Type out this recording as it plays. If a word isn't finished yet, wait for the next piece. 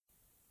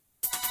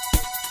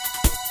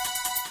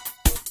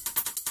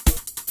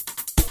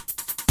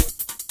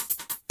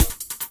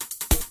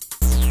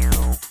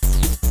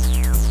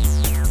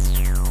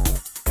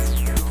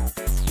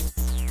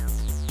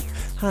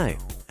Hi,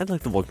 I'd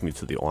like to welcome you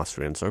to the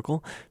Austrian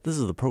Circle. This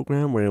is the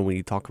program where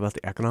we talk about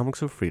the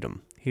economics of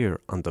freedom here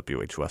on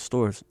WHUS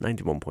Stores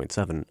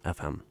 91.7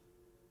 FM.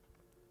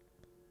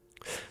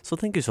 So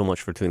thank you so much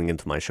for tuning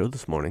into my show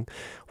this morning.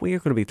 We are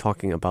going to be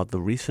talking about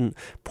the recent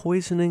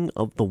poisoning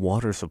of the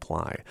water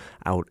supply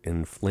out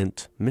in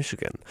Flint,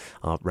 Michigan.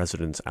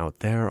 Residents out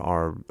there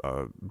are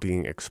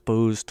being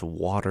exposed to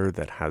water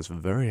that has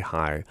very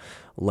high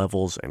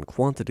levels and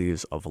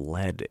quantities of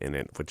lead in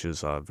it, which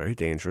is very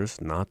dangerous,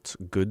 not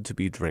good to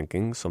be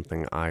drinking,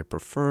 something I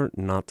prefer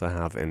not to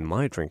have in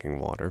my drinking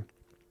water.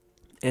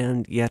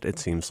 And yet it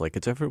seems like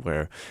it's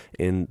everywhere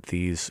in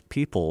these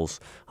people's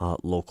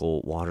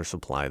local water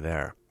supply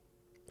there.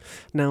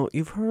 Now,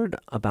 you've heard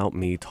about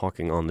me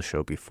talking on the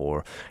show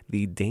before,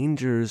 the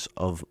dangers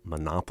of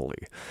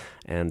monopoly.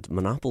 And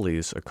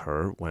monopolies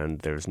occur when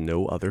there's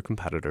no other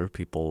competitor.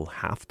 People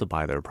have to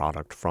buy their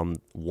product from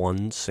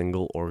one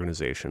single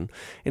organization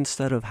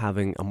instead of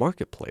having a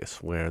marketplace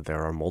where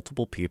there are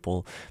multiple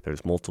people,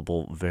 there's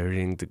multiple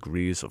varying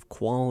degrees of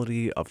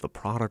quality of the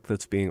product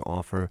that's being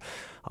offered,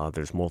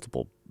 there's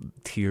multiple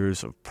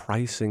tiers of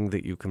pricing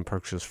that you can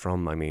purchase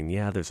from. I mean,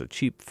 yeah, there's a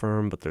cheap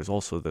firm, but there's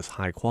also this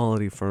high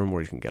quality firm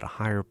where you can get a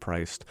higher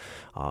priced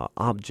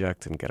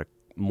object and get a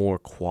more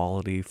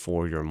quality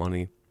for your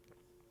money.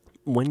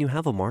 When you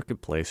have a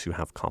marketplace, you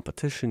have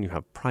competition, you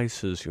have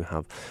prices, you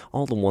have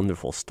all the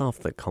wonderful stuff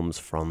that comes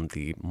from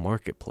the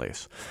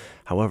marketplace.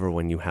 However,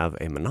 when you have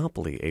a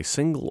monopoly, a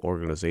single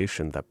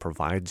organization that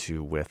provides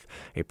you with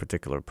a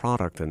particular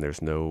product and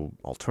there's no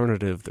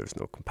alternative, there's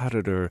no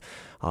competitor,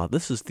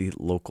 this is the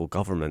local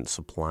government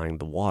supplying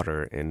the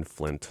water in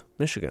Flint,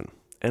 Michigan.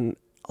 And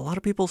a lot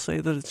of people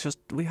say that it's just,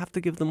 we have to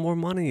give them more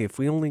money. If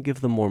we only give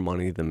them more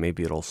money, then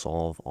maybe it'll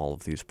solve all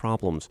of these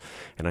problems.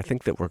 And I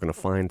think that we're going to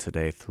find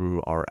today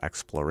through our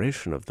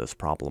exploration of this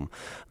problem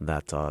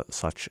that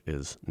such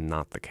is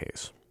not the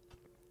case.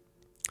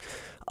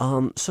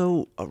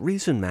 So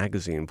Reason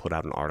magazine put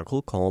out an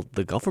article called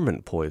 "The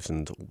Government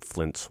Poisoned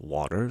Flint's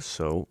Water,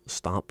 so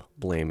Stop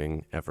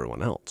Blaming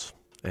Everyone Else."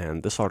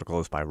 And this article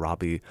is by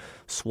Robbie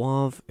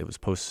Suave. It was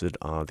posted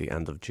the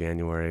end of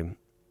January.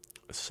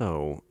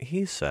 So,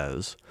 he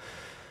says,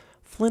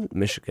 Flint,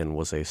 Michigan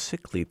was a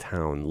sickly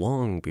town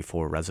long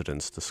before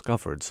residents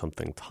discovered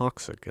something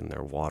toxic in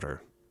their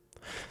water.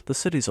 The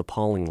city's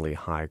appallingly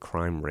high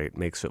crime rate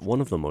makes it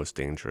one of the most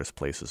dangerous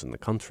places in the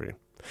country.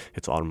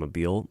 Its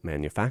automobile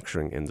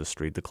manufacturing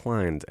industry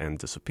declined and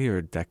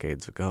disappeared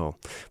decades ago,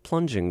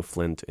 plunging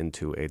Flint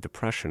into a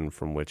depression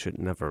from which it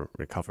never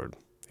recovered.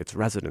 Its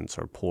residents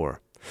are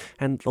poor.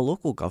 And the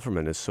local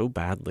government is so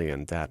badly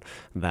in debt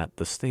that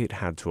the state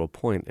had to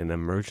appoint an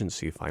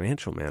emergency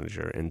financial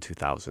manager in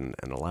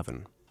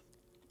 2011.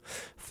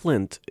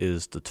 Flint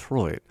is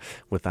Detroit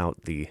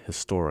without the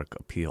historic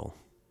appeal.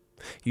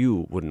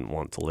 You wouldn't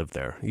want to live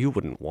there. You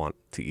wouldn't want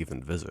to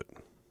even visit.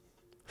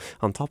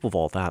 On top of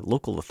all that,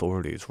 local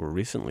authorities were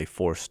recently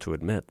forced to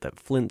admit that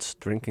Flint's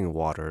drinking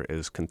water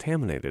is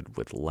contaminated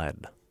with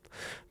lead.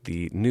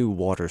 The new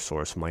water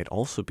source might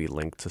also be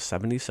linked to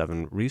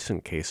 77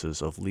 recent cases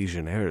of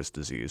Legionnaire's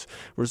disease,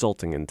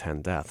 resulting in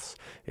 10 deaths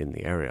in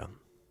the area.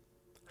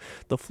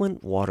 The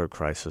Flint water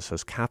crisis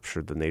has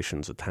captured the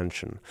nation's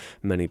attention.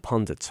 Many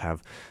pundits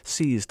have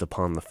seized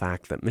upon the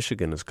fact that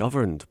Michigan is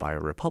governed by a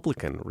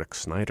Republican, Rick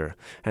Snyder,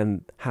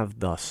 and have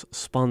thus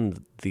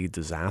spun the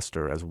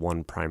disaster as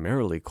one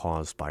primarily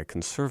caused by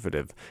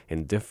conservative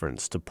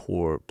indifference to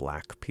poor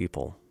black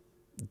people.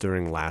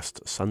 During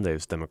last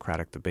Sunday's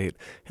Democratic debate,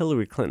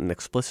 Hillary Clinton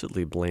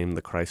explicitly blamed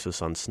the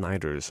crisis on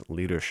Snyder's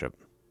leadership.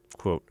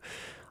 Quote,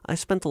 I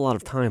spent a lot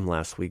of time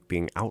last week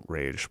being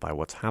outraged by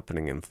what's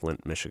happening in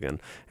Flint, Michigan,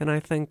 and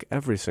I think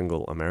every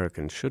single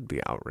American should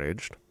be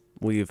outraged.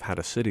 We've had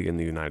a city in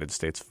the United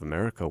States of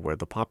America where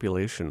the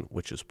population,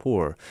 which is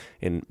poor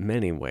in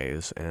many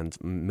ways and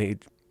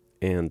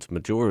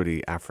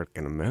majority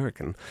African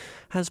American,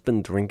 has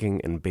been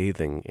drinking and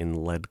bathing in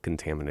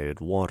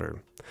lead-contaminated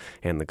water,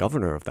 and the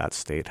governor of that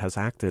state has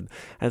acted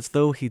as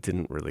though he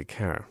didn't really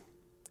care.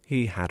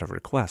 He had a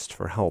request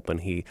for help, and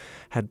he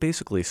had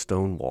basically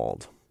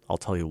stonewalled. I'll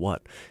tell you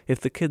what, if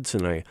the kids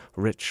in a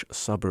rich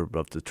suburb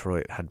of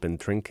Detroit had been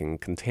drinking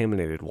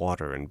contaminated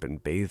water and been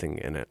bathing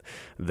in it,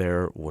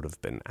 there would have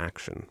been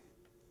action.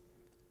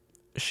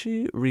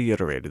 She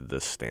reiterated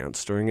this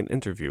stance during an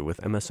interview with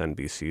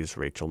MSNBC's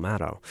Rachel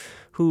Maddow,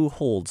 who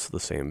holds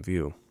the same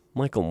view.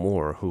 Michael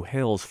Moore, who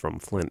hails from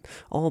Flint,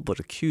 all but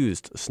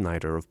accused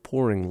Snyder of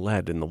pouring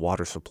lead in the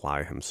water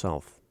supply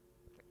himself.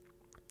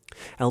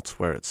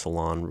 Elsewhere at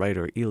Salon,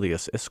 writer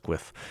Elias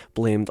Isquith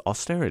blamed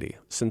austerity,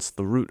 since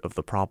the root of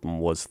the problem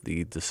was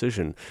the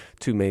decision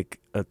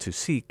to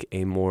seek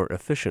a more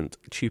efficient,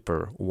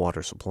 cheaper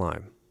water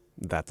supply.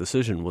 That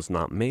decision was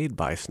not made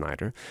by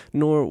Snyder,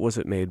 nor was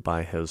it made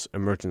by his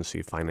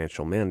emergency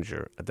financial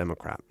manager, a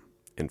Democrat.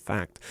 In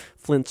fact,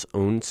 Flint's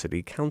own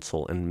city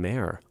council and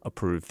mayor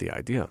approved the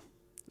idea.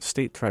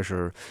 State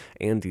Treasurer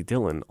Andy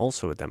Dillon,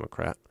 also a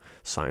Democrat,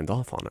 signed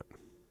off on it.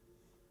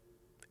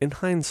 In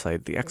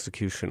hindsight, the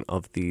execution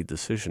of the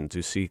decision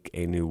to seek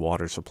a new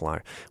water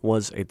supply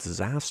was a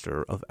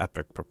disaster of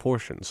epic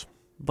proportions.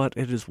 But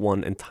it is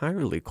one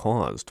entirely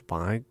caused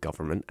by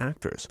government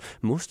actors,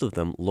 most of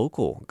them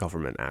local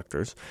government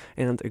actors,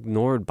 and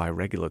ignored by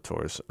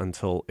regulators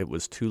until it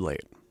was too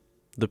late.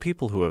 The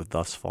people who have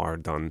thus far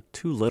done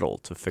too little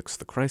to fix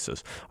the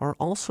crisis are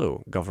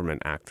also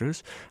government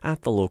actors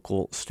at the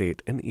local,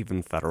 state, and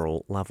even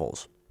federal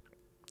levels.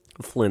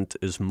 Flint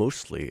is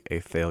mostly a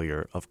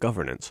failure of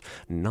governance,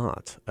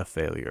 not a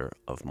failure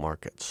of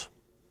markets.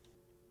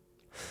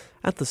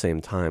 At the same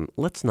time,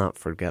 let's not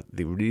forget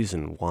the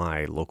reason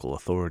why local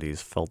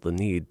authorities felt the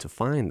need to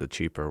find a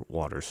cheaper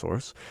water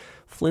source.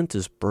 Flint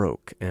is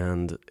broke,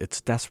 and its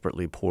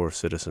desperately poor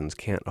citizens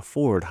can't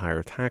afford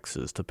higher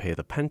taxes to pay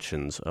the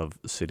pensions of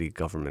city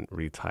government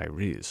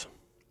retirees.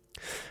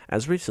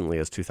 As recently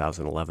as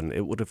 2011,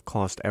 it would have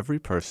cost every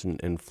person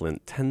in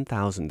Flint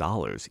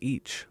 $10,000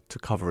 each to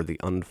cover the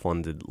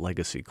unfunded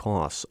legacy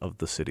costs of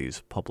the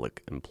city's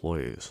public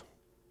employees.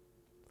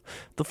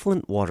 The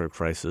Flint water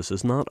crisis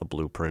is not a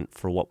blueprint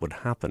for what would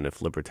happen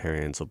if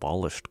libertarians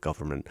abolished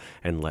government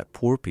and let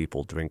poor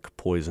people drink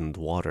poisoned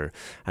water,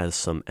 as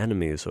some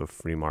enemies of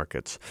free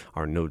markets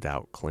are no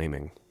doubt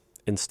claiming.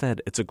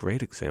 Instead, it's a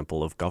great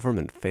example of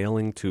government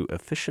failing to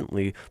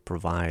efficiently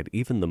provide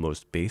even the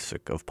most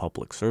basic of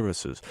public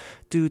services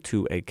due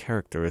to a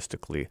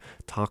characteristically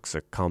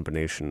toxic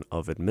combination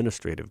of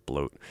administrative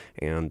bloat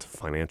and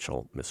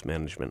financial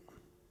mismanagement.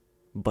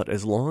 But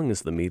as long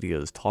as the media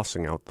is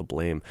tossing out the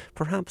blame,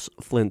 perhaps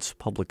Flint's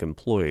public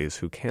employees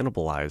who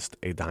cannibalized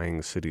a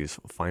dying city's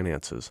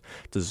finances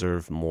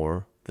deserve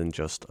more than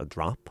just a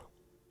drop?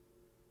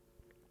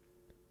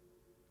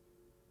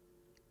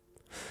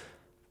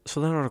 So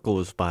that article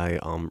was by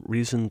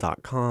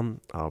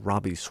Reason.com.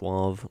 Robbie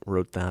Suave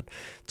wrote that.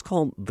 It's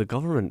called "The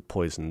Government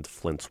Poisoned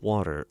Flint's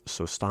Water,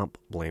 So Stop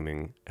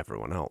Blaming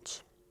Everyone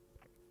Else."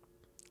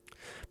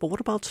 But what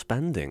about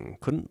spending?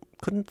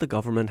 Couldn't the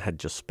government had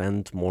just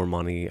spent more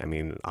money? I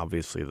mean,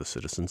 obviously the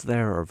citizens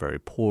there are very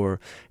poor,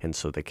 and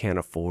so they can't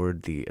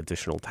afford the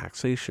additional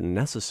taxation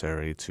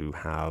necessary to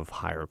have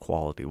higher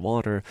quality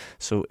water.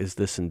 So is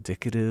this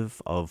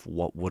indicative of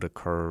what would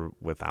occur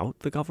without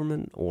the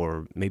government?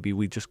 Or maybe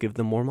we just give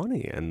them more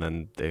money and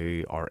then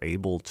they are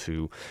able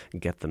to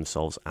get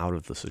themselves out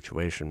of the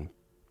situation.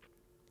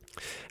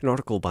 An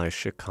article by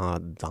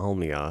Shikha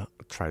Dalmia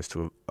tries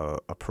to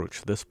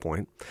approach this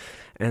point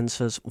and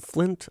says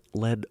Flint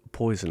led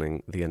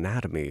poisoning the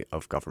anatomy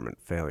of government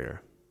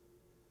failure.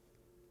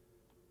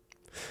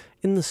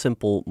 In the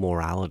simple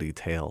morality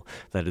tale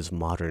that is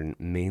modern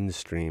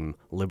mainstream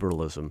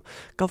liberalism,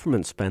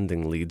 government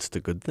spending leads to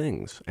good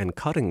things, and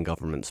cutting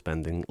government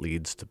spending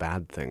leads to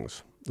bad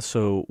things.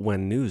 So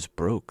when news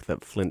broke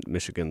that Flint,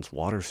 Michigan's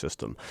water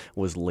system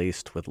was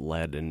laced with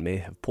lead and may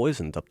have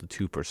poisoned up to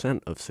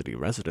 2% of city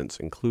residents,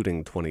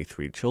 including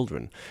 23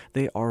 children,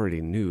 they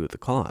already knew the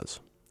cause.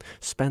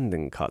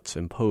 Spending cuts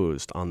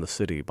imposed on the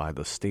city by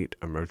the state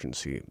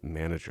emergency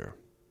manager.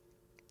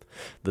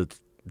 The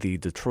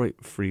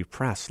Detroit Free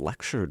Press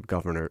lectured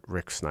Governor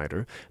Rick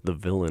Snyder, the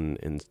villain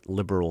in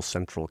liberal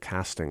central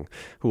casting,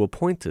 who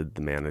appointed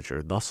the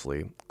manager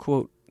thusly,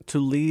 quote, "To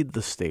lead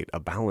the state, a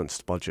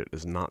balanced budget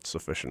is not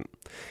sufficient.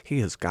 He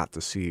has got to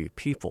see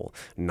people,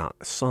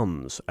 not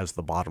sums, as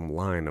the bottom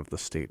line of the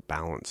state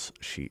balance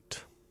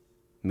sheet."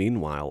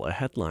 Meanwhile, a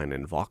headline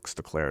in Vox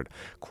declared,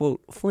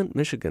 quote, "Flint,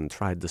 Michigan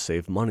tried to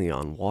save money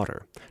on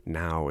water.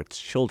 Now its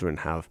children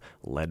have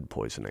lead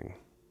poisoning."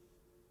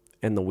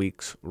 In the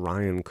weeks,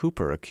 Ryan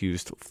Cooper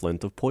accused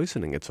Flint of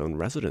poisoning its own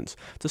residents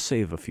to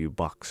save a few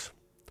bucks.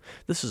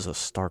 This is a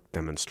stark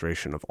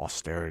demonstration of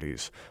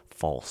austerity's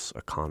false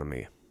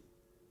economy.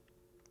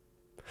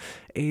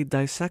 A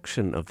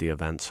dissection of the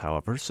events,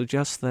 however,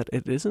 suggests that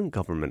it isn't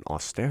government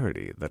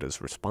austerity that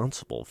is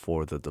responsible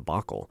for the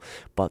debacle,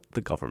 but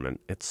the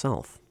government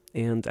itself,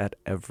 and at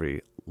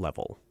every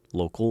level.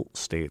 Local,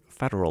 state,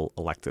 federal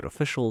elected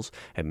officials,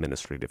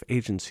 administrative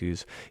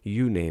agencies,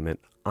 you name it,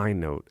 I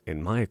note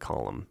in my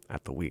column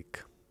at the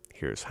week.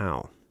 Here's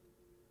how.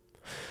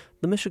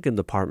 The Michigan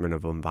Department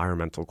of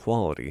Environmental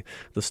Quality,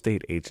 the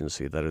state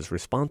agency that is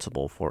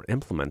responsible for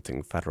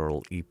implementing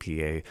federal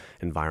EPA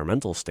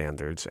environmental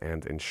standards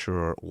and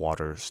ensure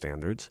water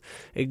standards,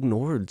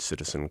 ignored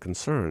citizen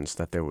concerns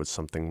that there was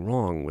something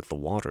wrong with the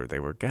water they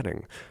were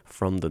getting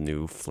from the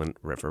new Flint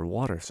River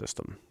water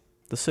system.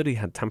 The city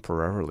had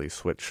temporarily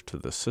switched to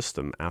the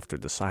system after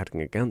deciding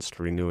against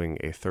renewing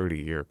a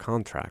 30-year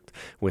contract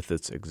with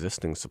its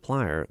existing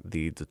supplier,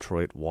 the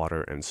Detroit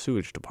Water and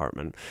Sewage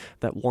Department,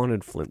 that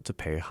wanted Flint to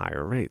pay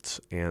higher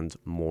rates and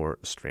more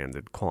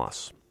stranded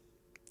costs.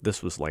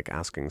 This was like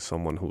asking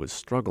someone who was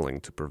struggling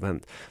to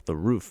prevent the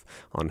roof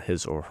on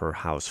his or her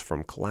house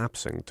from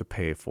collapsing to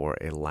pay for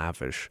a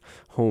lavish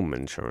home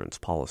insurance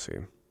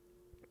policy.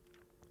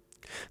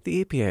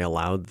 The EPA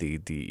allowed the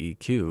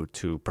DEQ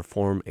to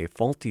perform a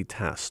faulty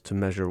test to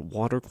measure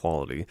water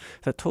quality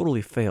that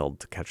totally failed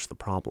to catch the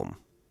problem.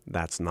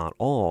 That's not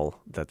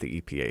all that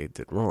the EPA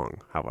did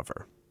wrong,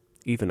 however.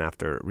 even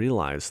after it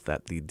realized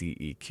that the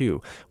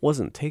DEQ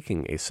wasn't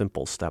taking a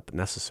simple step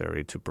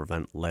necessary to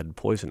prevent lead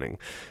poisoning,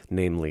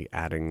 namely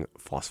adding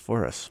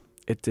phosphorus.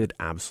 It did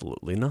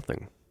absolutely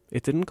nothing.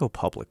 It didn't go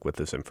public with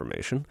this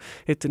information.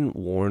 It didn't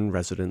warn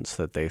residents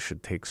that they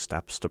should take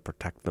steps to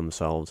protect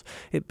themselves.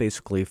 It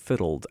basically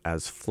fiddled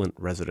as Flint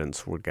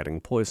residents were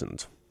getting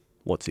poisoned.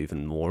 What's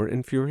even more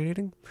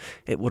infuriating?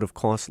 It would have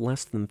cost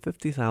less than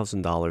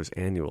 $50,000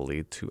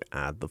 annually to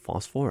add the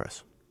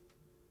phosphorus.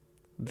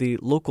 The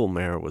local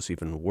mayor was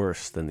even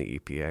worse than the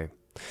EPA.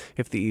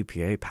 If the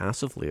EPA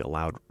passively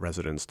allowed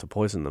residents to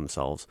poison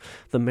themselves,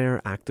 the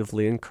mayor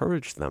actively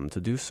encouraged them to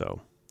do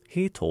so.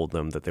 He told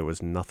them that there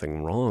was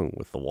nothing wrong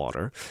with the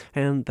water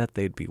and that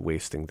they'd be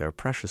wasting their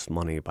precious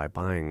money by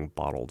buying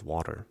bottled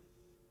water.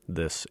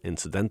 This,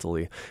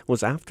 incidentally,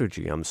 was after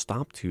GM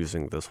stopped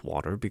using this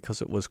water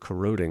because it was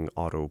corroding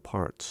auto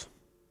parts.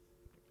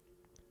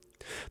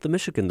 The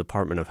Michigan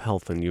Department of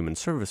Health and Human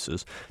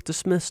Services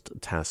dismissed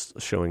tests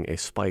showing a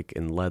spike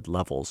in lead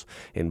levels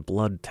in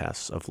blood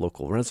tests of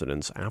local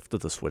residents after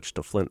the switch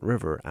to Flint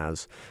River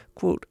as,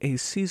 quote, a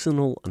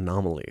seasonal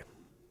anomaly.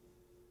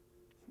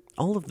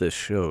 All of this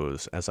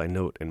shows, as I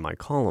note in my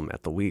column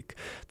at The Week,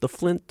 the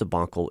Flint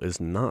debacle is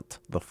not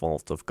the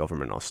fault of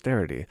government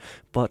austerity,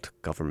 but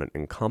government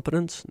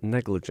incompetence,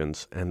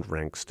 negligence, and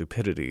rank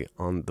stupidity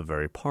on the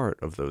very part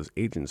of those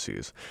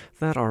agencies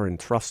that are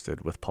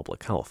entrusted with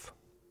public health.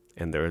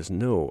 And there is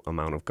no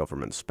amount of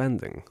government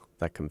spending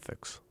that can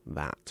fix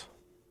that.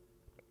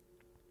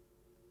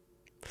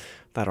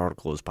 That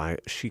article is by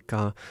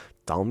Shika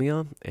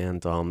Dalmia,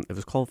 and it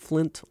was called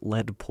Flint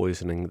Lead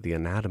Poisoning, the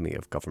Anatomy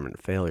of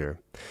Government Failure.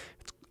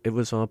 It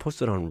was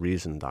posted on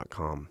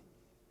Reason.com.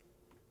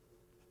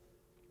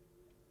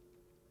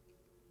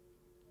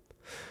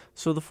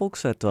 So the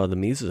folks at the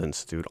Mises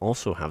Institute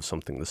also have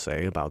something to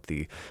say about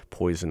the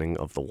poisoning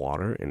of the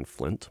water in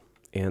Flint.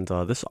 And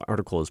this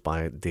article is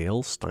by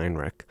Dale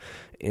Steinreich,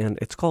 and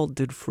it's called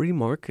Did Free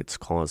Markets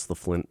Cause the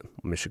Flint,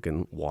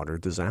 Michigan Water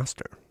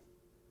Disaster?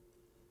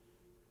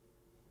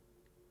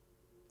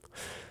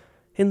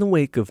 In the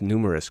wake of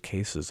numerous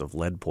cases of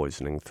lead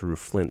poisoning through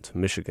Flint,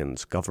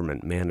 Michigan's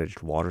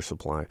government-managed water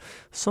supply,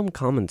 some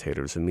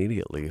commentators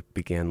immediately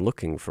began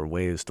looking for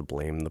ways to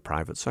blame the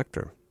private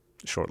sector.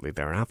 Shortly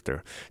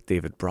thereafter,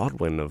 David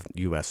Brodwin of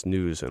U.S.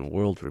 News and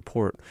World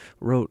Report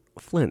wrote,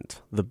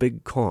 Flint, the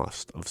Big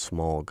Cost of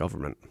Small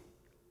Government.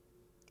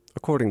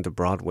 According to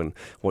Brodwin,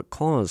 what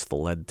caused the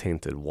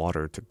lead-tainted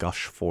water to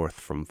gush forth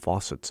from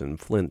faucets in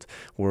Flint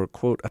were,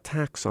 quote,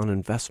 attacks on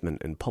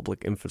investment in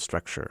public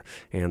infrastructure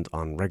and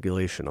on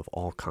regulation of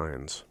all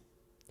kinds.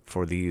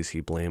 For these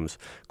he blames,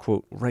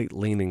 quote,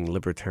 right-leaning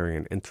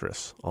libertarian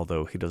interests,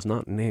 although he does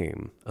not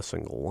name a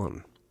single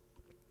one.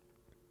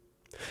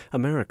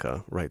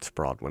 America, writes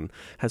Brodwin,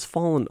 has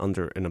fallen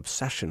under an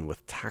obsession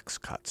with tax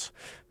cuts,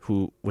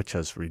 which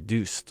has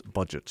reduced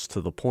budgets to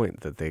the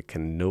point that they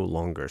can no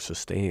longer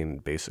sustain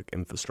basic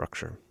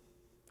infrastructure.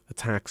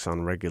 Attacks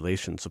on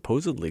regulation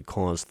supposedly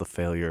caused the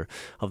failure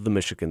of the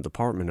Michigan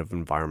Department of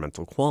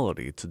Environmental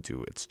Quality to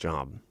do its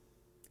job.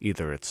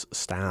 Either its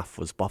staff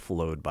was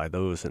buffaloed by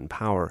those in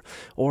power,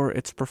 or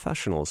its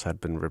professionals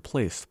had been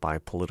replaced by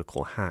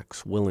political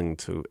hacks willing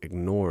to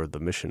ignore the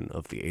mission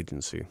of the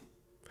agency.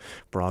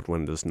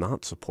 Brodwin does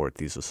not support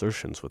these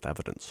assertions with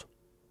evidence.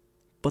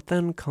 But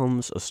then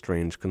comes a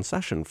strange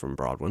concession from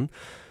Brodwin.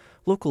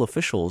 Local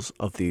officials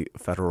of the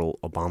federal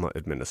Obama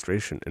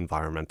administration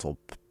Environmental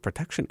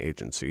Protection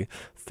Agency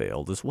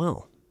failed as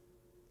well.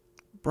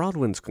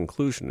 Brodwin's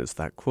conclusion is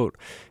that, quote,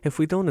 if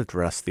we don't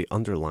address the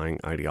underlying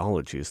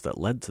ideologies that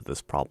led to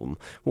this problem,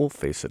 we'll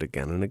face it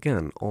again and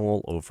again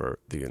all over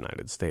the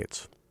United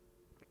States.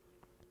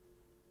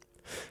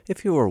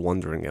 If you are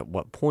wondering at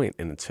what point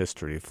in its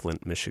history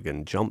Flint,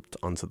 Michigan jumped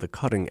onto the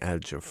cutting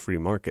edge of free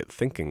market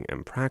thinking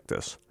and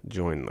practice,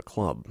 join the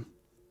club.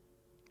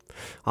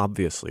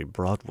 Obviously,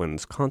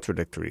 Brodwin's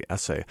contradictory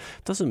essay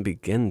doesn't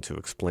begin to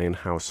explain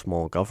how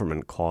small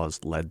government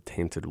caused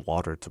lead-tainted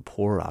water to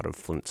pour out of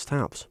Flint's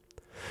taps.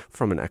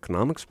 From an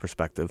economics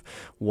perspective,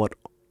 what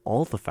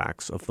all the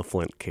facts of the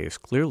Flint case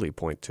clearly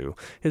point to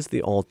is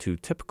the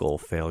all-too-typical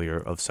failure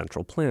of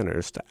central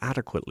planners to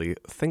adequately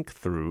think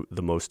through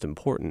the most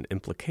important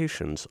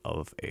implications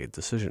of a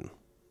decision.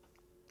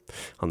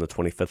 On the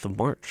 25th of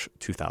March,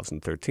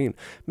 2013,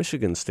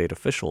 Michigan state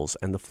officials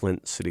and the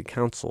Flint City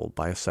Council,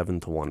 by a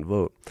 7-1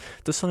 vote,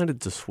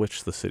 decided to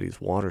switch the city's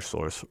water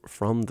source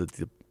from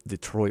the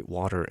Detroit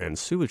Water and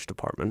Sewage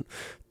Department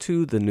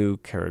to the new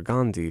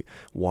Karagandhi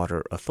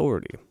Water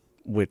Authority,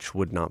 which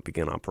would not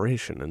begin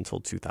operation until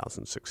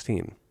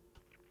 2016.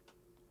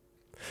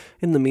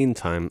 In the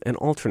meantime, an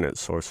alternate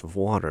source of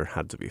water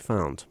had to be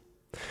found.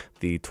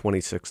 The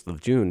 26th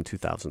of June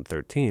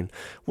 2013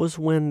 was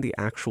when the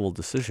actual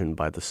decision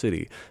by the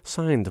city,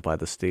 signed by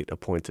the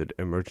state-appointed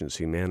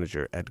emergency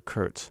manager Ed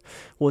Kurtz,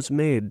 was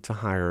made to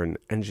hire an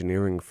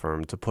engineering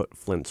firm to put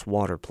Flint's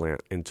water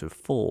plant into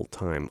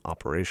full-time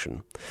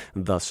operation,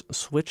 thus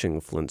switching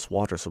Flint's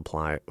water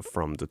supply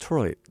from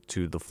Detroit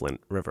to the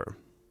Flint River.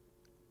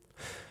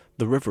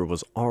 The river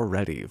was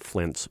already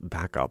Flint's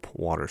backup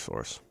water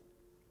source.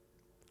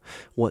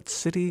 What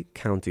city,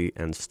 county,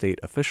 and state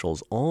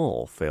officials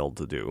all failed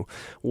to do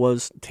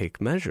was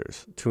take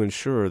measures to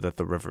ensure that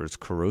the river's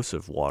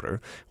corrosive water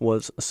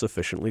was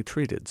sufficiently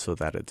treated so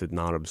that it did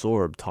not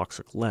absorb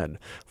toxic lead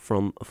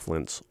from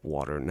Flint's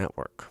water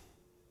network.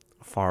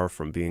 Far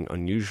from being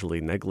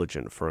unusually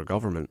negligent for a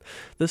government,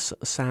 this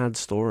sad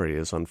story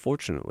is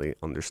unfortunately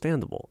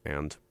understandable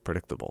and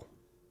predictable.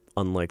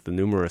 Unlike the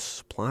numerous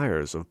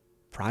suppliers of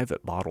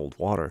private bottled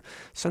water,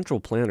 central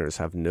planners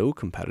have no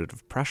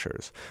competitive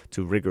pressures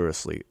to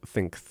rigorously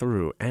think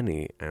through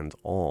any and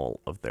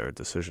all of their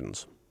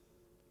decisions.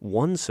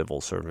 One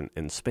civil servant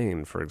in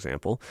Spain, for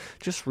example,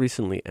 just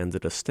recently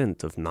ended a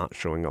stint of not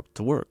showing up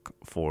to work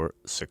for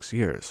 6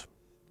 years.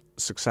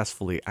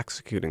 Successfully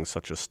executing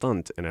such a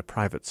stunt in a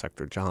private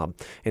sector job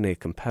in a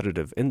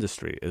competitive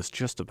industry is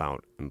just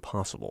about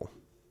impossible.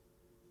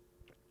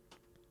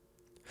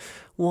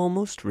 While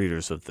most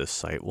readers of this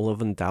site will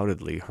have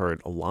undoubtedly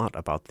heard a lot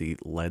about the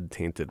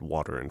lead-tainted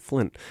water in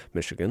Flint,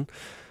 Michigan,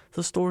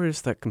 the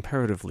stories that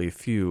comparatively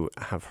few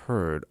have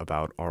heard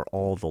about are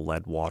all the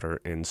lead water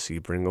in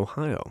Sebring,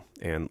 Ohio,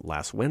 and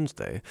last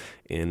Wednesday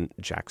in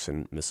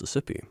Jackson,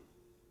 Mississippi.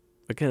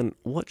 Again,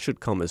 what should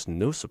come as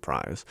no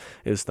surprise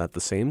is that the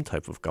same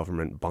type of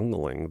government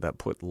bungling that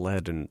put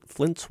lead in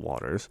Flint's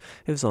waters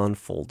is on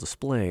full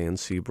display in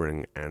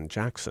Sebring and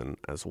Jackson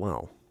as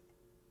well.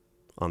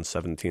 On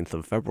 17th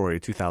of February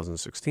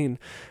 2016,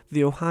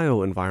 the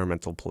Ohio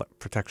Environmental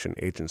Protection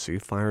Agency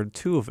fired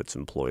 2 of its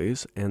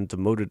employees and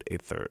demoted a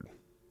 3rd.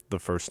 The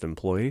first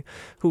employee,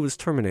 who was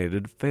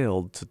terminated,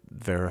 failed to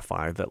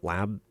verify that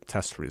lab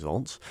test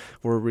results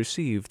were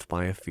received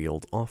by a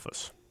field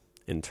office.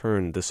 In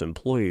turn, this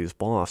employee's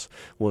boss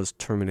was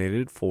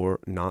terminated for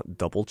not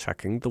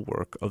double-checking the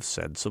work of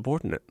said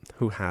subordinate,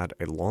 who had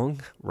a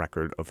long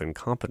record of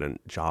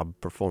incompetent job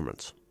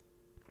performance.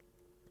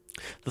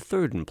 The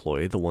 3rd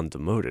employee, the one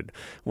demoted,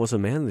 was a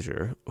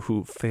manager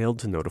who failed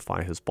to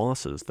notify his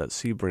bosses that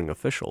Sebring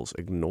officials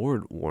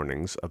ignored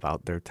warnings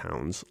about their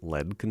town's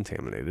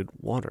lead-contaminated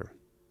water.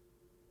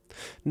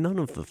 None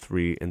of the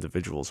 3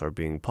 individuals are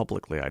being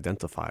publicly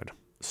identified.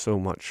 So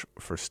much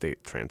for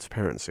state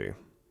transparency.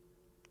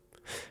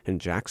 In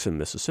Jackson,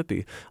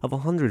 Mississippi, of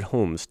 100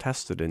 homes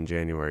tested in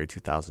January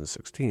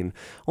 2016,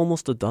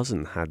 almost a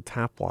dozen had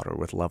tap water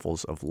with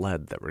levels of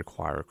lead that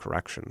require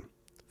correction.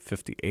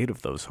 58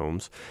 of those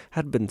homes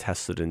had been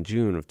tested in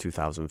June of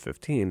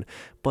 2015,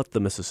 but the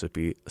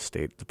Mississippi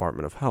State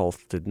Department of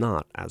Health did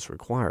not, as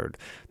required,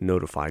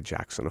 notify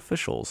Jackson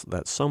officials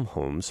that some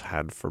homes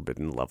had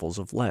forbidden levels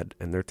of lead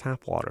in their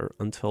tap water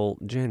until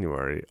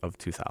January of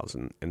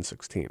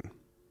 2016.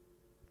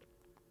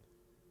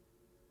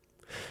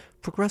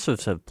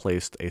 Progressives have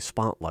placed a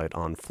spotlight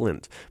on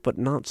Flint, but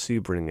not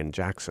Sebring and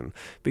Jackson,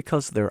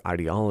 because their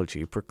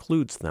ideology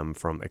precludes them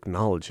from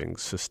acknowledging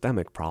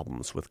systemic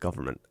problems with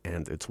government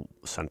and its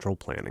central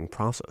planning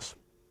process.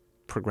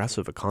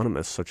 Progressive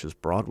economists such as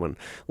Brodwin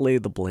lay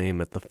the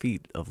blame at the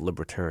feet of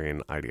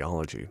libertarian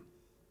ideology.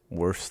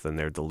 Worse than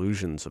their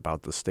delusions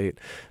about the state,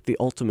 the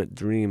ultimate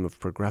dream of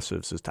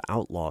progressives is to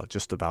outlaw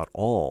just about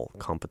all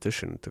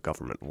competition to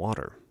government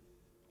water.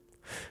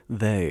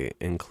 They,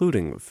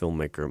 including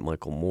filmmaker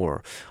Michael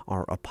Moore,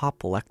 are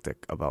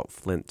apoplectic about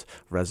Flint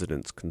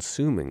residents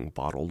consuming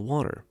bottled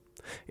water.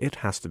 It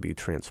has to be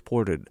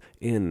transported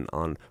in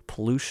on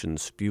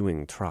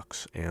pollution-spewing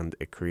trucks, and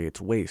it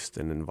creates waste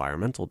and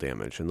environmental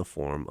damage in the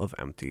form of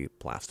empty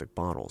plastic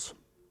bottles.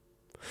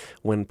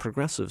 When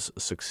progressives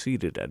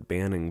succeeded at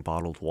banning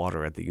bottled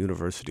water at the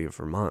University of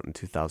Vermont in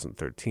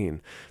 2013,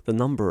 the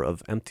number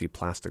of empty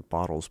plastic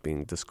bottles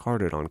being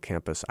discarded on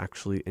campus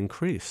actually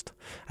increased,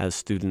 as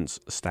students,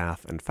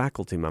 staff, and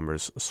faculty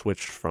members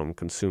switched from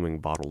consuming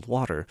bottled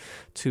water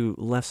to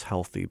less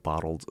healthy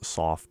bottled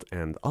soft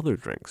and other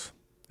drinks.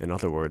 In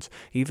other words,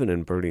 even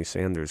in Bernie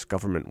Sanders'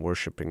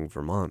 government-worshipping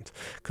Vermont,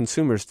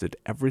 consumers did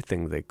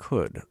everything they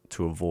could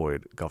to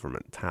avoid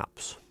government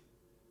taps.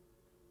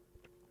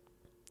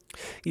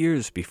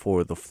 Years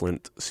before the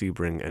Flint,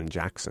 Sebring, and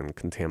Jackson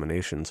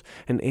contaminations,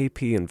 an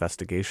AP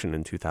investigation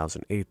in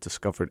 2008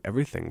 discovered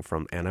everything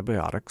from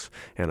antibiotics,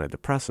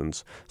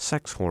 antidepressants,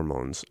 sex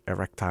hormones,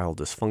 erectile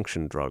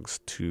dysfunction drugs,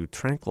 to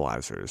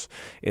tranquilizers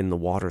in the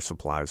water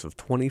supplies of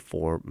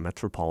 24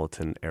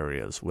 metropolitan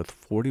areas with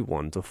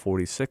 41 to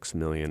 46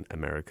 million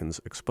Americans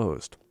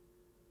exposed.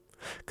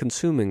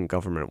 Consuming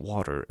government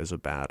water is a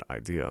bad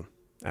idea.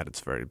 At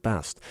its very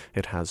best,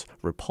 it has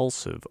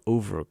repulsive,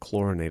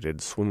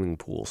 over-chlorinated swimming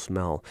pool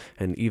smell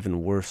and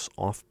even worse,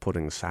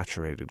 off-putting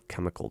saturated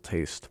chemical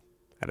taste.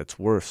 At its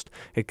worst,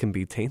 it can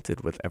be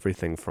tainted with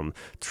everything from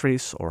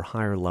trace or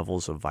higher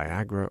levels of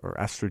Viagra or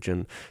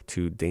estrogen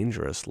to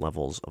dangerous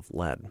levels of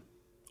lead.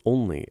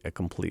 Only a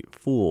complete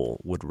fool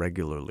would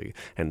regularly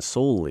and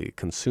solely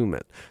consume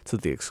it to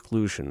the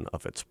exclusion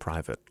of its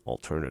private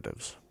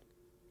alternatives.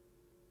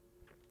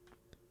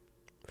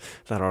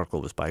 That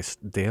article was by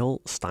Dale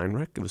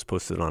Steinrich. It was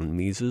posted on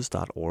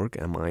Mises.org,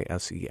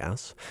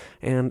 M-I-S-E-S,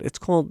 and it's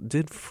called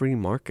 "Did Free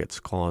Markets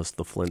Cause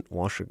the Flint,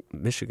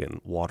 Michigan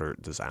Water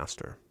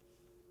Disaster?"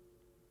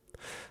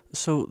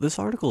 So, this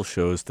article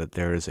shows that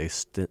there is a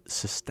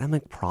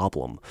systemic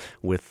problem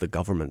with the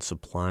government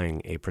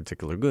supplying a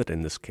particular good,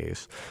 in this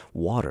case,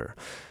 water.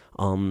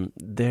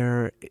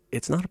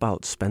 It's not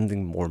about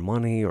spending more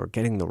money or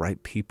getting the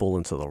right people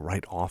into the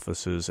right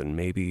offices and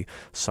maybe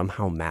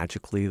somehow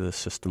magically the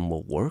system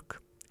will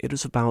work. It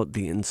is about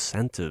the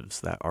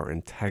incentives that are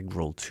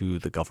integral to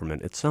the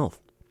government itself.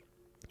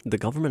 The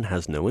government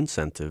has no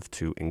incentive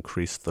to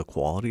increase the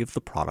quality of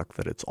the product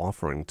that it's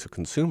offering to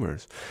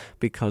consumers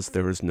because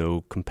there is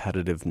no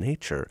competitive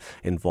nature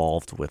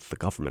involved with the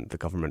government. The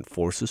government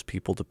forces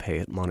people to pay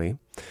it money,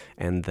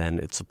 and then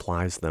it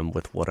supplies them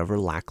with whatever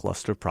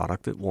lackluster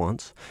product it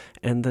wants,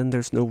 and then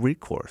there's no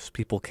recourse.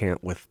 People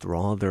can't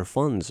withdraw their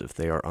funds if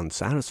they are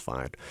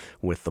unsatisfied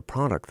with the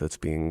product that's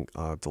being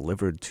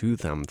delivered to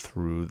them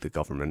through the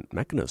government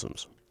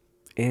mechanisms.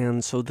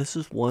 And so this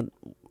is what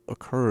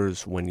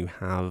occurs when you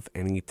have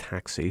any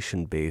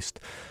taxation-based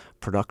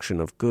production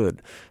of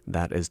good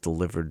that is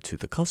delivered to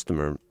the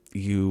customer.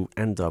 You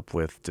end up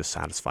with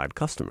dissatisfied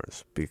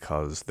customers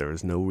because there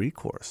is no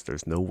recourse.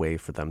 There's no way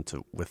for them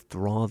to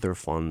withdraw their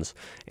funds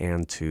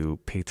and to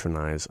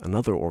patronize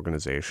another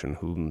organization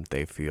whom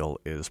they feel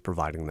is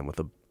providing them with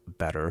a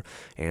better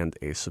and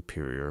a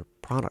superior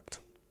product.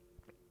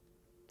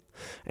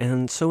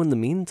 And so in the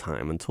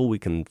meantime, until we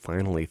can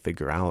finally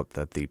figure out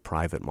that the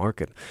private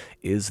market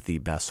is the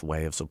best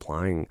way of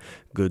supplying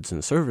goods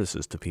and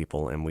services to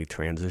people, and we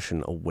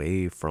transition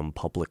away from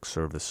public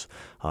service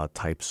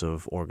types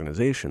of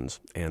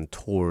organizations and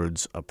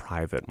towards a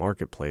private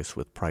marketplace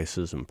with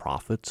prices and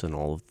profits and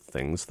all of the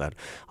things that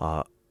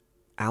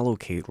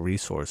allocate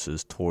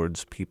resources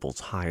towards people's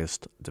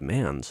highest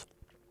demands,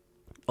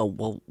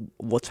 well,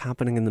 what's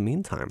happening in the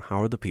meantime?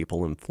 How are the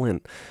people in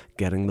Flint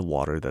getting the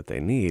water that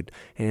they need?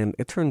 And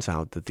it turns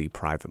out that the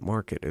private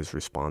market is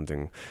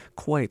responding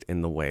quite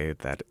in the way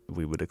that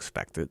we would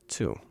expect it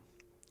to.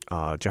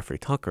 Jeffrey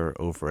Tucker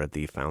over at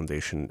the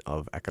Foundation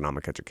of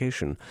Economic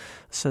Education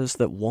says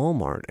that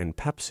Walmart and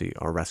Pepsi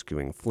are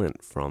rescuing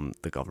Flint from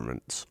the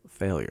government's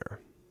failure.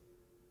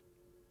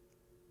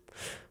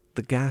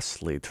 The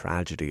ghastly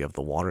tragedy of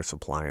the water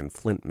supply in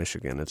Flint,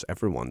 Michigan is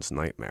everyone's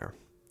nightmare.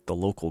 The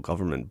local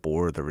government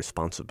bore the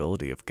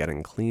responsibility of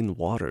getting clean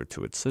water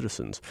to its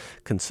citizens,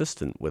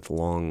 consistent with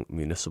long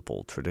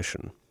municipal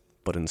tradition.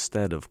 But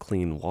instead of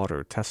clean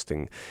water,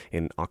 testing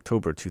in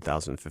October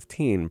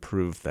 2015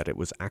 proved that it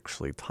was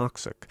actually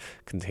toxic,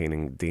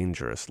 containing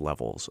dangerous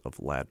levels of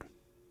lead.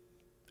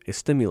 A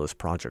stimulus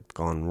project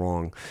gone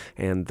wrong,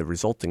 and the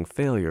resulting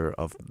failure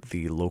of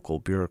the local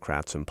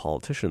bureaucrats and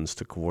politicians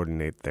to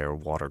coordinate their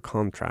water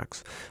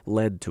contracts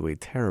led to a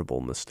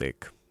terrible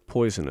mistake.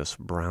 Poisonous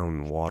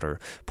brown water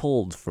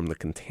pulled from the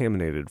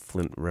contaminated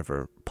Flint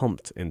River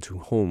pumped into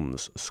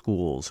homes,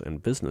 schools,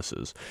 and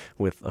businesses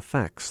with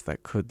effects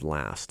that could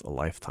last a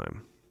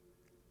lifetime.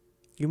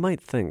 You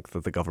might think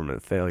that the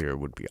government failure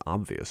would be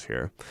obvious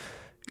here,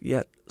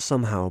 yet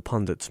somehow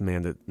pundits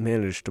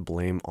managed to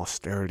blame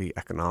austerity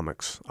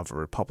economics of a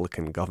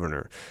Republican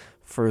governor,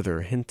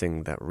 further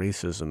hinting that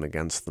racism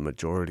against the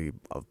majority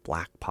of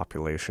black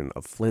population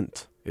of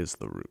Flint is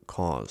the root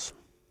cause.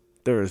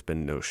 There has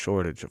been no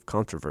shortage of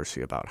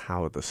controversy about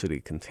how the city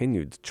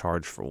continued to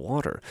charge for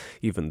water,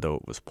 even though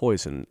it was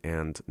poison,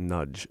 and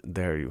nudge,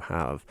 there you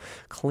have,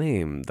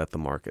 claim that the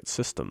market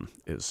system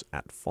is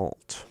at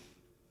fault.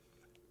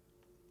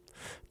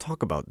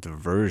 Talk about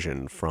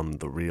diversion from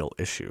the real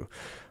issue.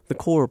 The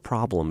core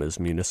problem is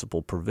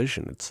municipal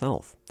provision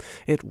itself.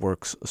 It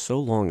works so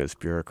long as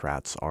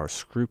bureaucrats are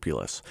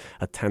scrupulous,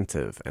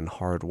 attentive, and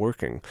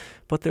hard-working,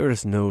 but there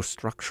is no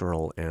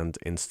structural and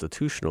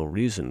institutional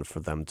reason for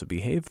them to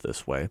behave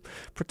this way,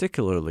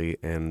 particularly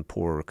in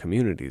poorer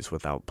communities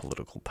without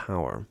political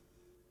power.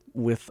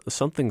 With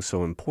something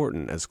so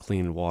important as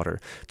clean water,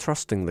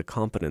 trusting the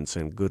competence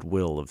and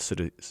goodwill of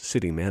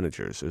city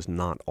managers is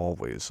not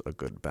always a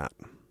good bet.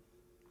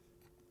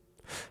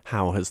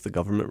 How has the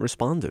government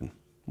responded?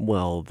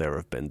 Well, there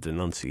have been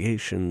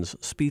denunciations,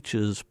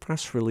 speeches,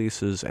 press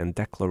releases, and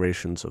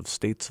declarations of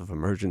states of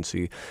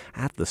emergency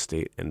at the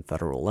state and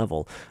federal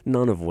level,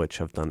 none of which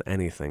have done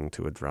anything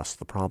to address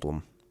the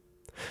problem.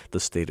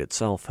 The state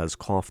itself has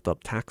coughed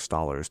up tax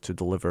dollars to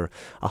deliver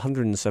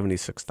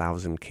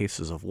 176,000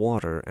 cases of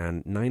water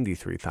and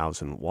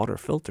 93,000 water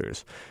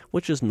filters,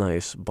 which is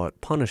nice but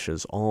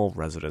punishes all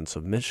residents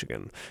of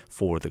Michigan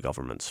for the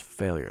government's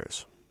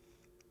failures.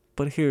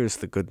 But here's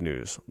the good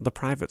news. The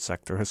private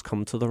sector has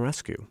come to the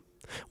rescue.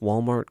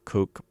 Walmart,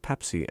 Coke,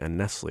 Pepsi, and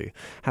Nestle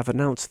have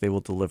announced they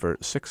will deliver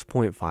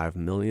 6.5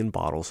 million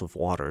bottles of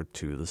water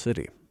to the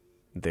city.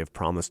 They've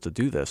promised to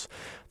do this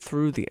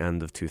through the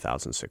end of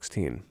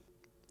 2016.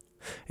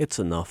 It's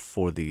enough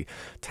for the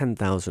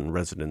 10,000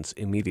 residents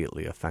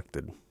immediately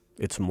affected.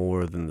 It's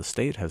more than the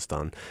state has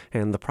done,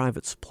 and the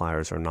private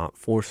suppliers are not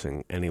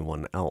forcing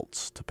anyone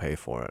else to pay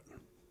for it.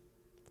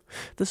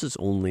 This is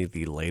only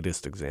the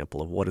latest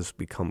example of what has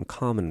become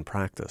common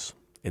practice.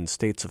 In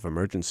states of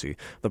emergency,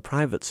 the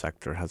private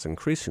sector has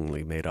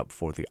increasingly made up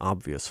for the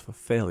obvious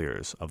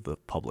failures of the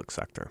public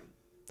sector.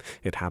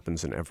 It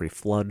happens in every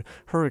flood,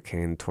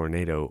 hurricane,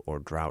 tornado, or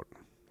drought.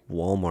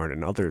 Walmart,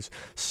 and others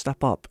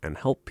step up and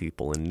help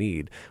people in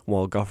need,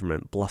 while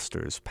government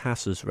blusters,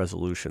 passes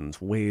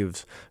resolutions,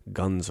 waves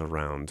guns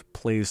around,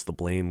 plays the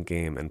blame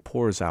game, and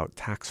pours out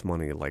tax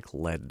money like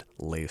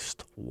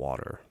lead-laced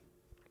water.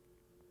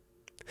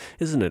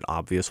 Isn't it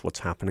obvious what's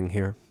happening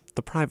here?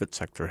 The private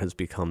sector has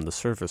become the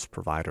service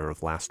provider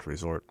of last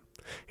resort.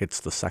 It's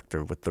the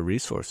sector with the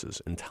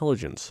resources,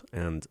 intelligence,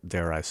 and,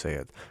 dare I say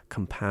it,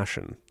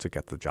 compassion to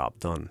get the job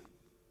done.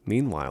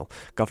 Meanwhile,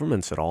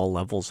 governments at all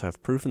levels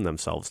have proven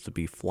themselves to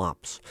be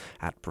flops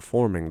at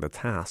performing the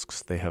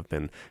tasks they have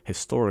been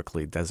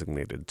historically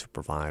designated to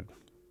provide.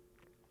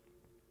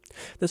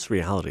 This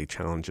reality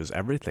challenges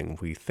everything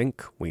we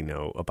think we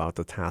know about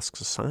the tasks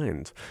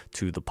assigned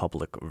to the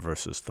public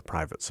versus the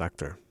private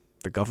sector.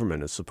 The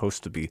government is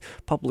supposed to be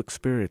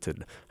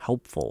public-spirited,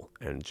 helpful,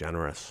 and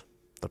generous.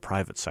 The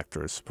private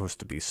sector is supposed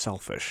to be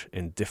selfish,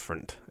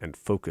 indifferent, and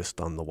focused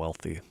on the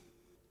wealthy.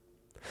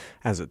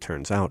 As it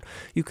turns out,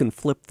 you can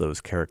flip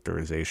those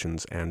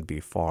characterizations and be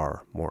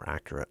far more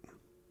accurate.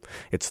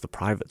 It's the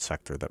private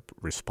sector that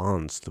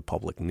responds to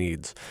public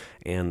needs,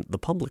 and the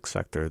public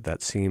sector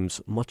that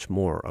seems much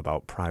more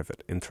about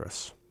private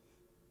interests.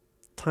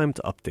 Time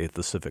to update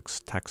the civics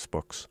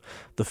textbooks.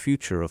 The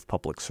future of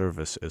public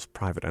service is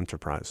private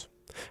enterprise,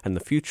 and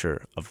the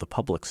future of the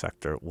public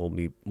sector will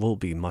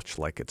be much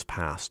like its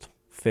past: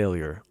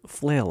 failure,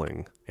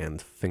 flailing,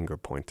 and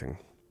finger-pointing.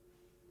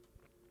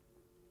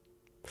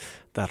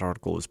 That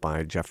article was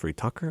by Jeffrey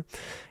Tucker,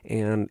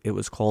 and it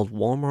was called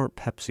Walmart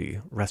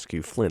Pepsi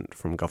Rescue Flint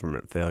from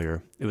Government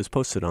Failure. It was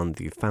posted on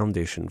the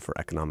Foundation for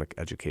Economic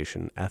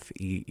Education,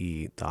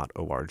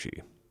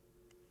 FEE.org.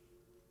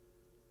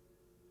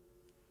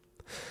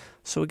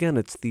 So again,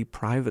 it's the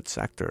private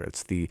sector,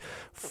 it's the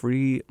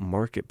free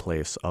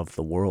marketplace of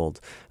the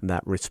world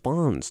that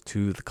responds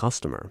to the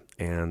customer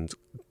and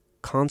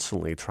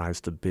constantly tries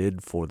to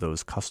bid for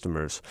those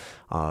customers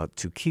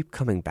to keep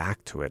coming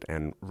back to it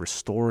and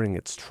restoring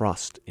its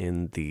trust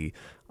in the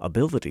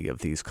ability of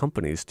these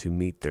companies to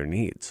meet their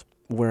needs,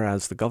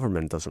 whereas the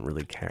government doesn't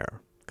really care.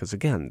 Because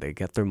again, they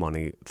get their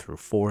money through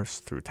force,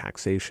 through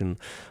taxation,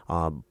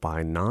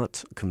 by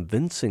not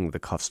convincing the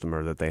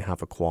customer that they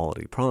have a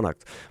quality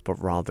product, but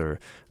rather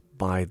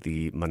by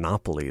the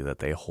monopoly that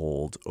they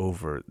hold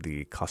over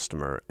the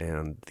customer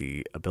and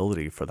the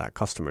ability for that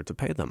customer to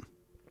pay them.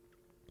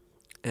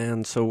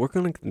 And so we're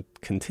going to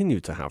continue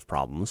to have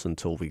problems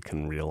until we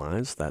can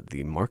realize that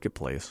the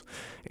marketplace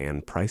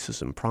and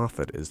prices and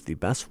profit is the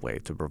best way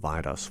to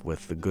provide us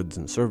with the goods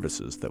and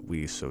services that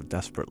we so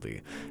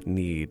desperately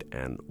need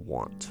and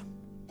want.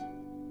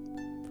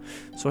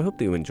 So I hope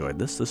that you enjoyed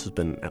this. This has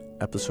been an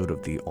episode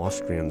of the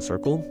Austrian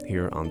Circle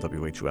here on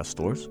WHUS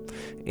Stores.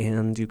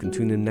 And you can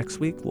tune in next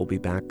week. We'll be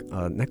back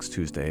next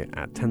Tuesday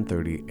at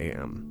 10:30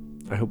 a.m.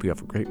 I hope you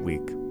have a great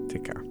week.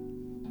 Take care.